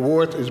the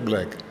word is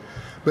black.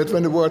 But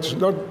when the word is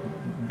not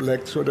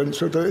black, so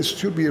there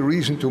should be a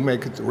reason to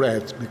make it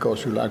red,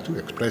 because you like to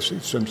express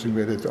something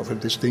with it, of a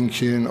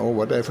distinction or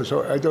whatever.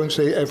 So I don't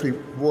say every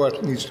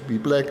word needs to be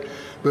black,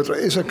 but there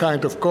is a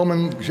kind of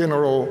common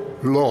general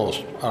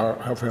laws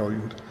are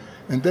valued.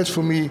 And that's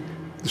for me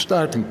the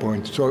starting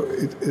point. So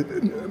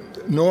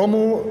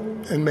normal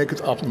and make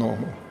it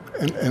abnormal.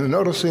 And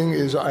another thing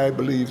is, I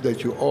believe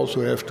that you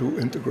also have to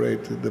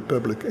integrate the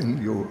public in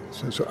your.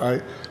 So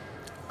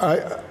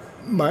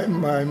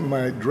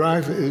my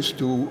drive is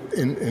to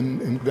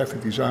in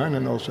graphic design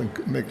and also in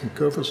making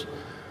covers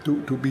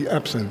to be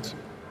absent,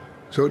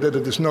 so that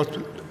it is not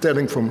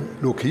telling from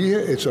look here,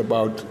 it's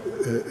about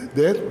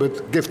that,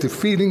 but give the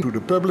feeling to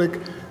the public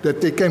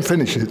that they can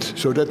finish it,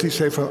 so that they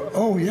say,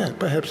 oh yeah,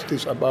 perhaps it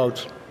is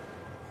about.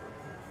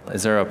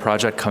 Is there a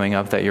project coming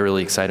up that you're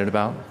really excited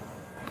about?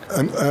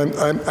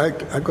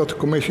 I got a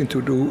commission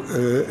to do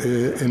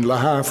in Le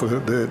Havre,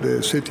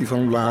 the city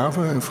from Le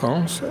Havre in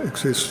France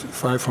exists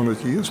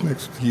 500 years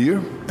next year,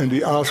 and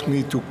they asked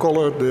me to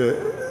color the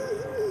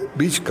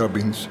beach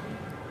cabins.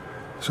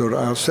 So there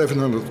are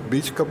 700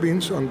 beach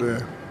cabins on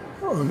the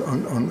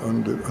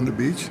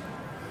beach,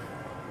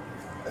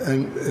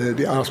 and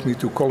they asked me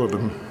to color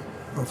them,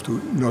 of to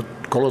not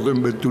color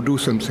them, but to do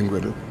something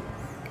with it.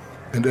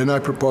 And then I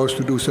proposed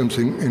to do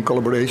something in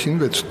collaboration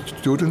with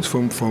students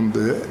from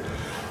the.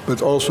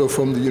 But also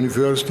from the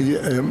university,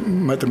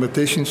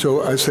 mathematicians.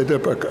 So I set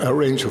up a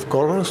range of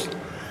colors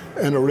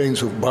and a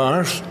range of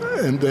bars,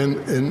 and then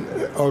in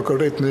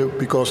algorithm,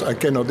 because I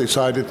cannot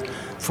decide it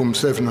from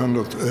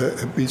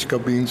 700 beach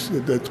cabins,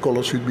 that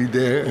color should be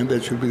there and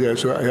that should be there.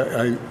 So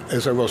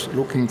as I was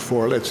looking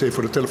for, let's say,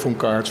 for the telephone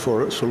cards,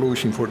 for a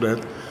solution for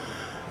that,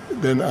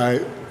 then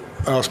I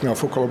asked now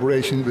for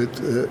collaboration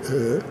with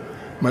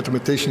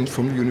mathematicians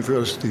from the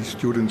university,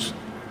 students,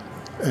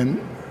 and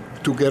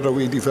together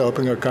we're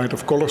developing a kind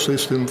of color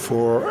system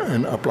for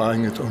and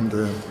applying it on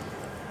the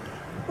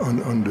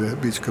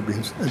beach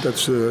cabins, and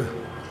that's a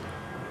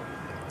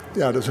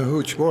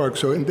huge work.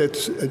 So in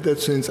that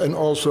sense, and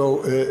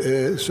also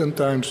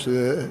sometimes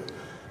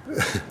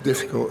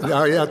difficult.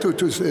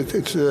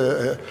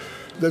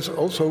 That's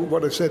also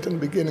what I said in the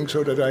beginning.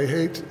 So that I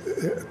hate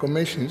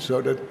commissions.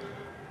 So that.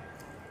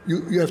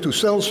 You have to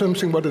sell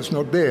something, but it's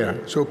not there.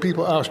 So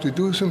people ask to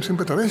do something,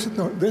 but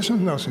there's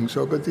nothing.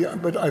 So,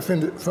 but I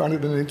found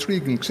it an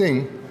intriguing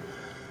thing,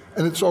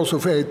 and it's also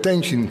very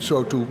tension.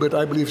 But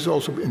I believe it's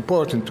also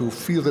important to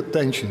feel the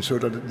tension, so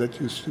that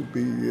you should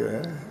be,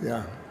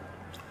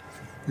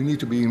 You need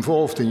to be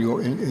involved in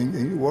your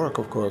work,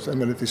 of course. And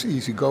when it is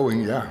easy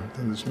going,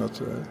 then it's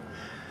not.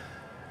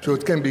 So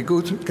it can be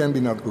good, it can be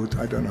not good.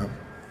 I don't know.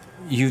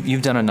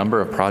 You've done a number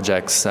of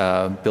projects,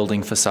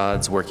 building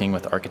facades, working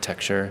with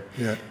architecture.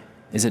 Yeah.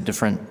 Is it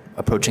different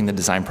approaching the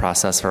design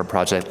process for a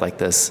project like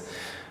this,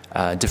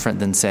 different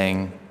than,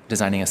 saying,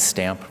 designing a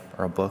stamp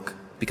or a book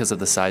because of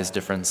the size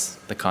difference,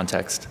 the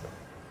context?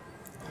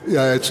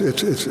 Yeah, it's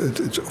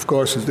of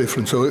course it's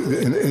different. So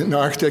in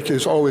architecture,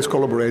 it's always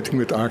collaborating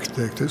with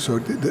architects. So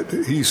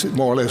he's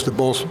more or less the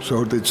boss.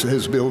 So it's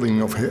his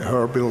building of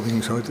her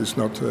building. So it is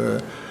not.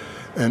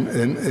 And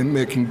in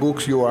making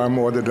books, you are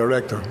more the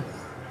director.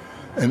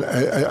 And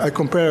I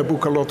compare a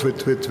book a lot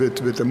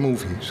with a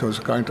movie. So it's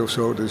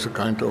there's a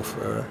kind of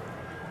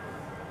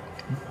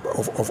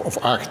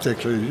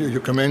architecture. You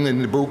come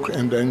in the book,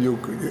 and then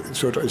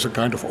so there is a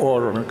kind of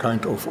order, a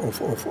kind of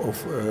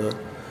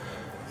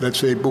let's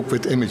say, a book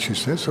with images.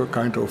 So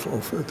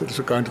there's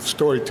a kind of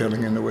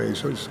storytelling in a way.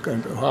 So it's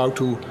kind of how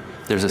to.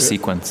 There's a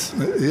sequence.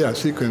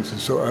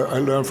 Sequences. So I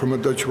learned from a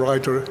Dutch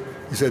writer.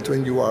 He said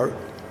when you are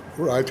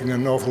writing a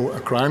novel, a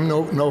crime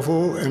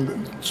novel,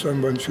 and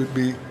someone should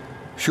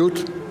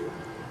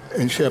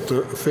in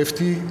chapter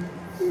 15,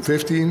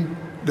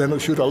 then there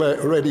should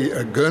already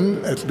a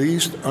gun at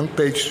least on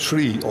page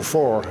 3 or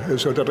 4,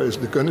 so that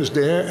the gun is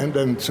there, and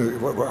then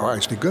why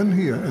is the gun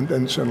here? And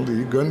then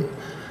suddenly a gun,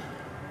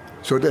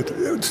 so that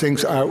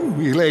things are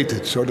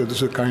related. So that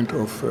is a kind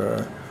of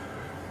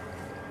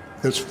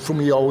that's for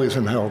me always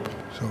a help.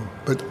 So,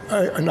 but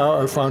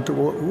I found the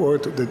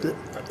word that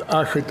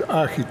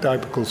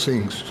archetypical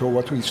things. So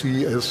what we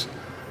see as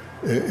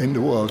in the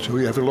world. So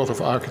we have a lot of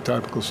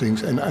archetypical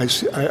things, and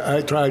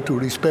I try to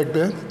respect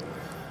that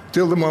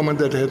till the moment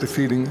that I had the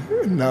feeling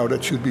now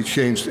that should be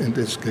changed in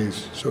this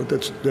case. So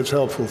that's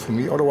helpful for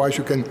me. Otherwise,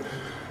 you can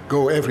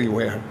go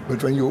everywhere.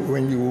 But when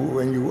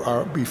you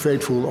are be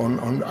faithful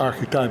on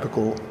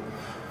archetypical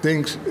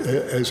things,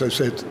 as I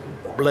said,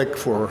 black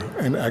for,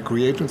 and I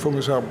created for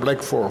myself,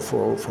 black for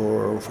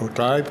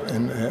type,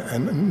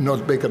 and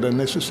not bigger than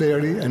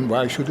necessary, and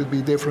why should it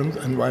be different,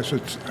 and why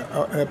should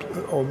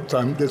all the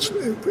time. That's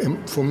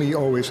for me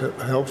always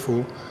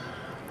helpful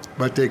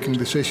by taking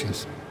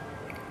decisions.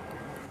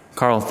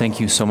 Carl, thank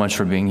you so much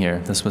for being here.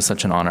 This was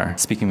such an honor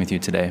speaking with you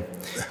today.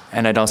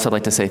 And I'd also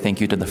like to say thank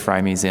you to the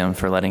Frye Museum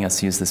for letting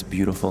us use this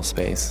beautiful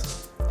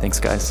space. Thanks,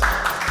 guys.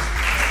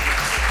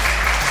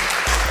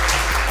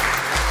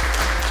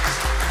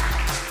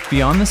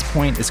 Beyond This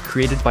Point is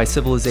created by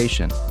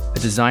Civilization, a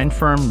design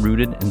firm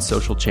rooted in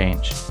social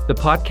change. The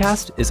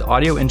podcast is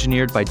audio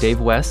engineered by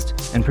Dave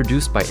West and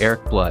produced by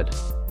Eric Blood.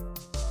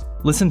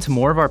 Listen to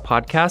more of our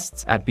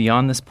podcasts at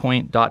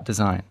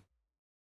beyondthispoint.design.